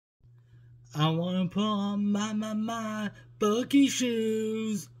I wanna put on my Bucky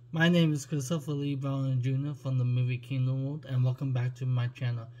shoes. My name is Christopher Lee Brown Jr. from the movie Kingdom World, and welcome back to my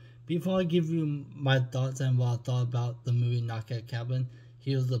channel. Before I give you my thoughts and what I thought about the movie Knockout Cabin,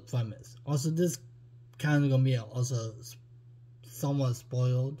 here's the premise. Also, this kind of gonna be also somewhat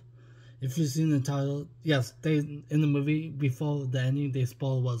spoiled. If you've seen the title, yes, they in the movie before the ending they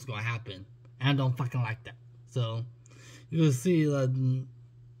spoil what's gonna happen, and I don't fucking like that. So you will see that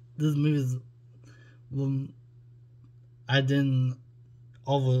this movie is, I didn't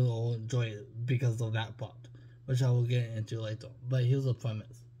overall enjoy it because of that part, which I will get into later. But here's the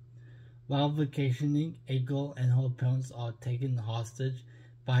premise. While vacationing, a girl and her parents are taken hostage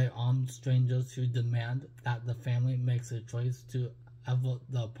by armed strangers who demand that the family makes a choice to avert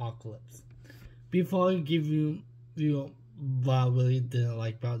the apocalypse. Before I give you what I really didn't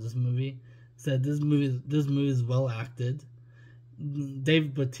like about this movie, said this movie is well acted.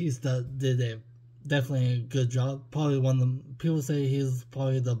 Dave Bautista did definitely a good job. Probably one of them. People say he's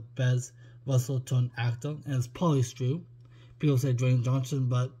probably the best Russell turned actor, and it's probably true. People say Dwayne Johnson,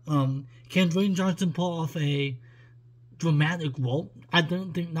 but can Dwayne Johnson pull off a dramatic role? I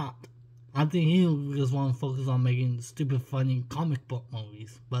don't think not. I think he just want to focus on making stupid, funny comic book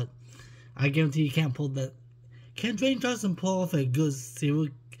movies. But I guarantee you can't pull that. Can Dwayne Johnson pull off a good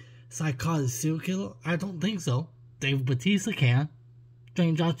psychotic serial killer? I don't think so. Dave Bautista can.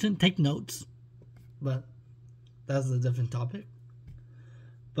 Dwayne Johnson, take notes. But that's a different topic.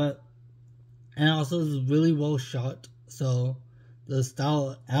 But, and also it's really well shot. So the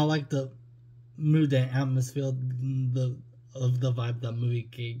style, I like the mood and atmosphere of the vibe that movie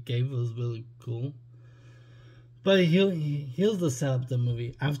gave. Was really cool. But here's the setup of the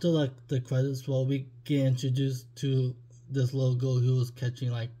movie. After like the credits roll, we get introduced to this little girl who was catching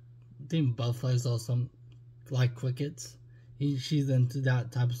like, I think butterflies or some like crickets. She's into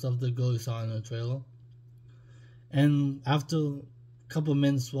that type of stuff, the girl you saw in the trailer. And after a couple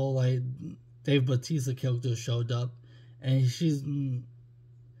minutes roll, like Dave Bautista character showed up, and she's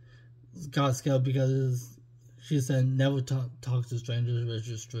got scared because she said never talk to strangers, which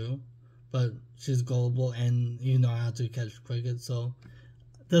is true. But she's gullible and you know how to catch crickets. So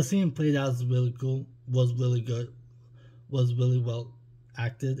the scene played out is really cool, was really good, was really well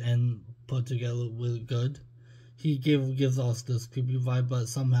acted and put together really good. He gives us this creepy vibe, but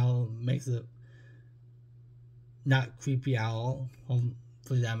somehow makes it not creepy at all.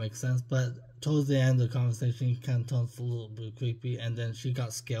 Hopefully that makes sense. But towards the end of the conversation, he kind of turns a little bit creepy, and then she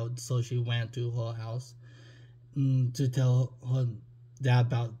got scared, so she went to her house to tell her dad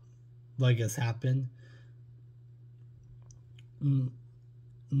about what has happened.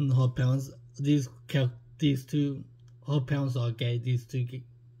 Her parents, her parents are gay. These two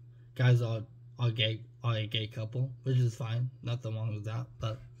guys are gay. Are a gay couple, which is fine, nothing wrong with that.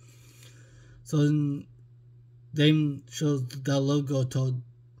 But so they shows the logo told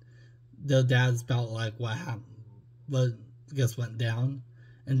their dads about like what happened, what I guess went down,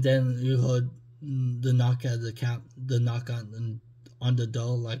 and then you heard the knock at the knock on the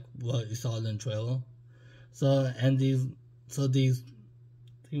door, like what you saw in the trailer. So these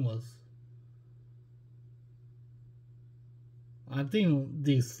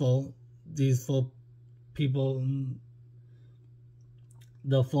four people,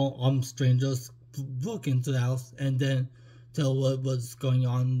 the four armed strangers broke into the house and then tell what was going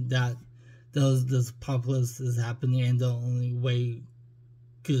on, that this apocalypse is happening, and the only way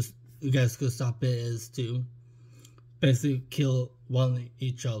you guys could stop it is to basically kill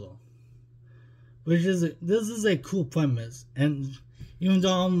each other. This is a cool premise, and even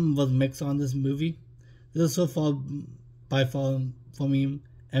though I was mixed on this movie, this is so far by far for me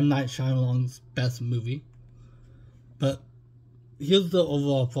M. Night Shyamalan's best movie. But here's the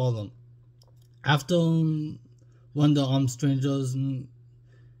overall problem. After one of the armed strangers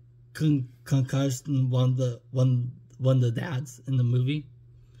concussed one of the dads in the movie,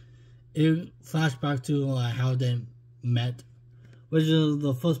 it flashed back to how they met, which is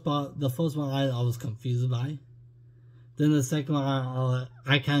the first one I was confused by. Then the second one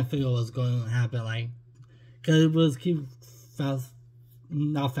I kind of figured what was going to happen, like, because it was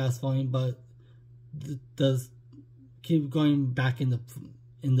not fast forwarding, but does keep going back in the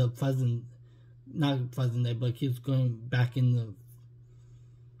present, not present day, but keeps going back in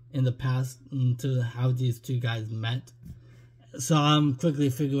the past into how these two guys met. So I'm quickly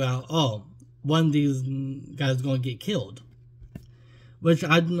figuring out, oh, one of these guys is going to get killed. Which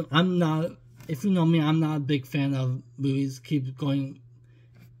I'm not. If you know me, I'm not a big fan of movies keep coming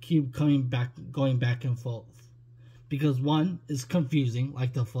back and forth. Because one, is confusing,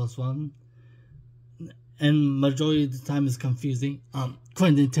 like the first one. and majority of the time is confusing.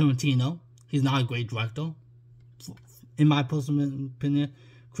 Quentin Tarantino, He's not a great director. In my personal opinion,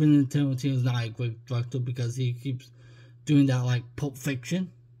 Quentin Tarantino is not a great director because he keeps doing that like Pulp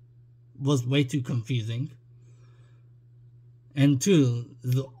Fiction. Was way too confusing. And 2,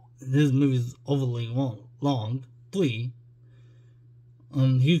 his movie's overly long. 3,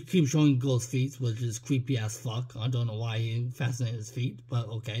 he keeps showing girls' feet, which is creepy as fuck. I don't know why he fascinates his feet, but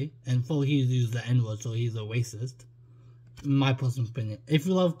okay. And 4, he used the N-word, so he's a racist. In my personal opinion. If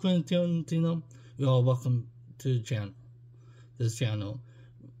you love Quentin Tarantino, you are welcome to the channel. This channel.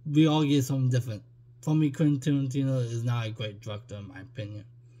 We all get something different. For me, Quentin Tarantino is not a great director, in my opinion.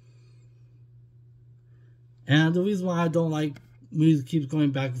 And the reason why I don't like movies keeps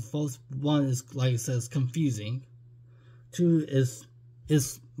going back and forth, 1 is, like it says, confusing. 2 is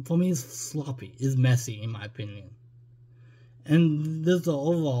for me, it's sloppy. It's messy, in my opinion. And this is the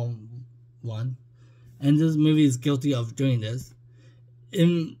overall one. And this movie is guilty of doing this.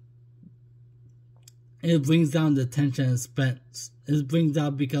 It brings down the tension and suspense. It brings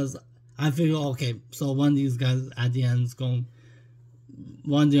down because I figure, okay, so one of these guys at the end is going,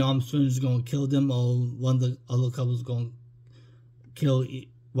 one of the armed strangers is going to kill them, or one of the other couples is going to kill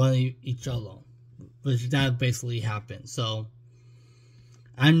one of each other. Which that basically happened. So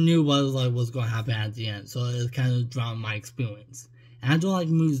I knew what was going to happen at the end, so it kind of drowned my experience. And I don't like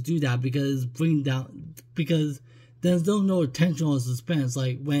movies do that because there's no tension or suspense.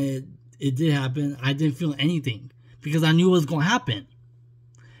 Like when it did happen, I didn't feel anything because I knew what was going to happen,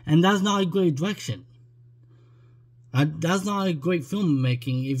 and that's not a great direction. That's not a great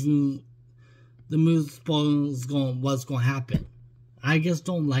filmmaking if the movie spoils what's going to happen. I just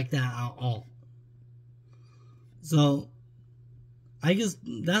don't like that at all. So I guess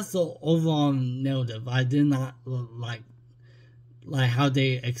that's the overall narrative. I did not like how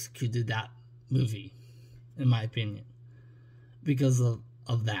they executed that movie, in my opinion, because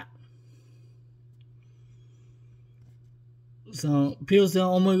of that. So people say,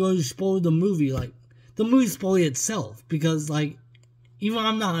 "Oh my god, you spoiled the movie!" Like the movie spoiled itself because, like, even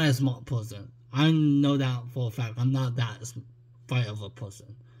I'm not a smart person. I know that for a fact. I'm not that bright of a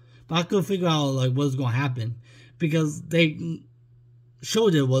person, but I could figure out like what's going to happen because they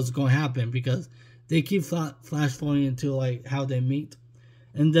showed it what's going to happen because they keep flash forwarding into like how they meet,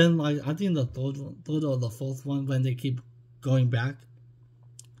 and then like I think the third or the fourth one when they keep going back,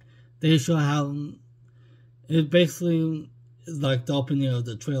 they show how it basically is like the opening of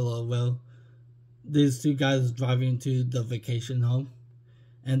the trailer where these 2 guys driving to the vacation home,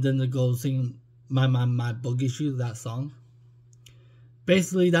 and then they go sing my boogie shoes, that song.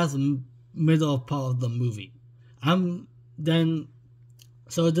 Basically, that's the middle part of the movie.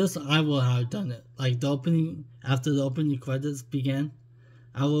 So this, I will have done it. Like the opening, after the opening credits began,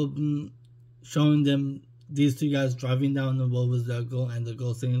 I will be showing them these 2 guys driving down the road with their girl, and the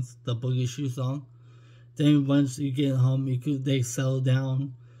girl sings the Boogie Shoe song. Then once you get home, they settle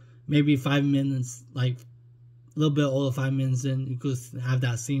down, maybe 5 minutes, like a little bit over 5 minutes in, you could have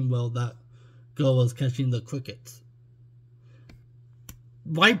that scene where that girl was catching the crickets.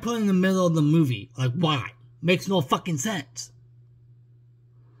 Why put it in the middle of the movie? Like, why? Makes no fucking sense.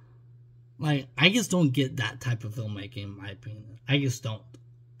 Like, I just don't get that type of filmmaking, in my opinion. I just don't.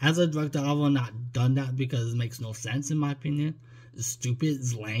 As a director, I will not done that because it makes no sense, in my opinion. It's stupid,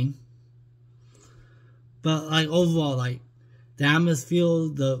 it's lame. But, like, overall, like, the atmosphere,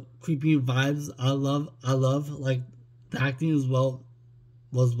 the creepy vibes, I love, like, the acting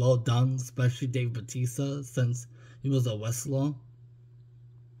was well done, especially Dave Bautista, since he was a wrestler.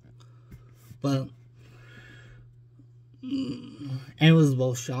 But and it was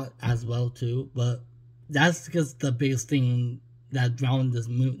well shot as well too, but that's just the biggest thing that drowned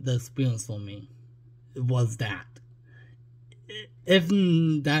the experience for me. It was that. If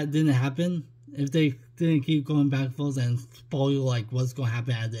that didn't happen, if they didn't keep going back and forth and spoil like what's going to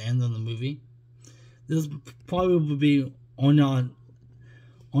happen at the end of the movie, this probably would be only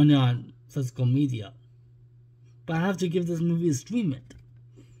on physical media. But I have to give this movie a stream it.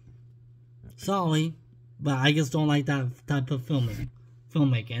 Sorry, but I just don't like that type of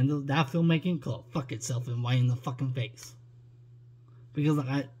filmmaking. And that filmmaking could fuck itself and right in the fucking face. Because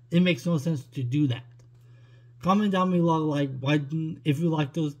it makes no sense to do that. Comment down below, like, why, if you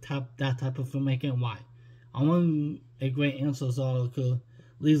like that type of filmmaking, why? I want a great answer so I could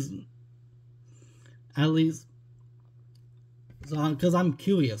at least, so because I'm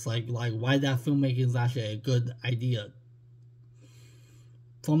curious, like why that filmmaking is actually a good idea.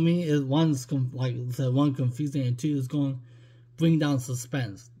 For me, one confusing, and 2 is going to bring down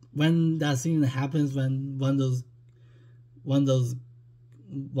suspense. When that scene happens, when one of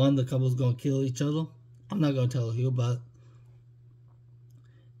the couples going to kill each other, I'm not going to tell you, but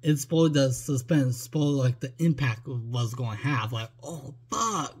it spoiled the suspense, spoiled like the impact of what's going to have. Like, oh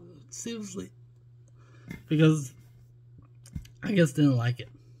fuck, seriously, because I guess didn't like it,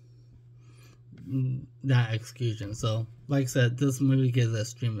 that execution. So, like I said, this movie gets a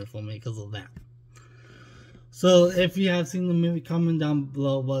streaming for me because of that. So, if you have seen the movie, comment down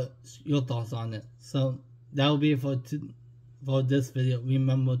below what's your thoughts on it. So, that will be it for this video.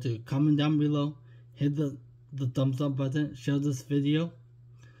 Remember to comment down below, hit the thumbs up button, share this video,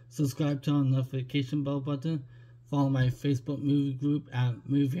 subscribe to our notification bell button, follow my Facebook movie group at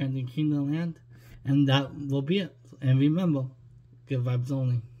Movie Hunting Kingdom Land, and that will be it. And remember, good vibes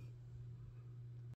only.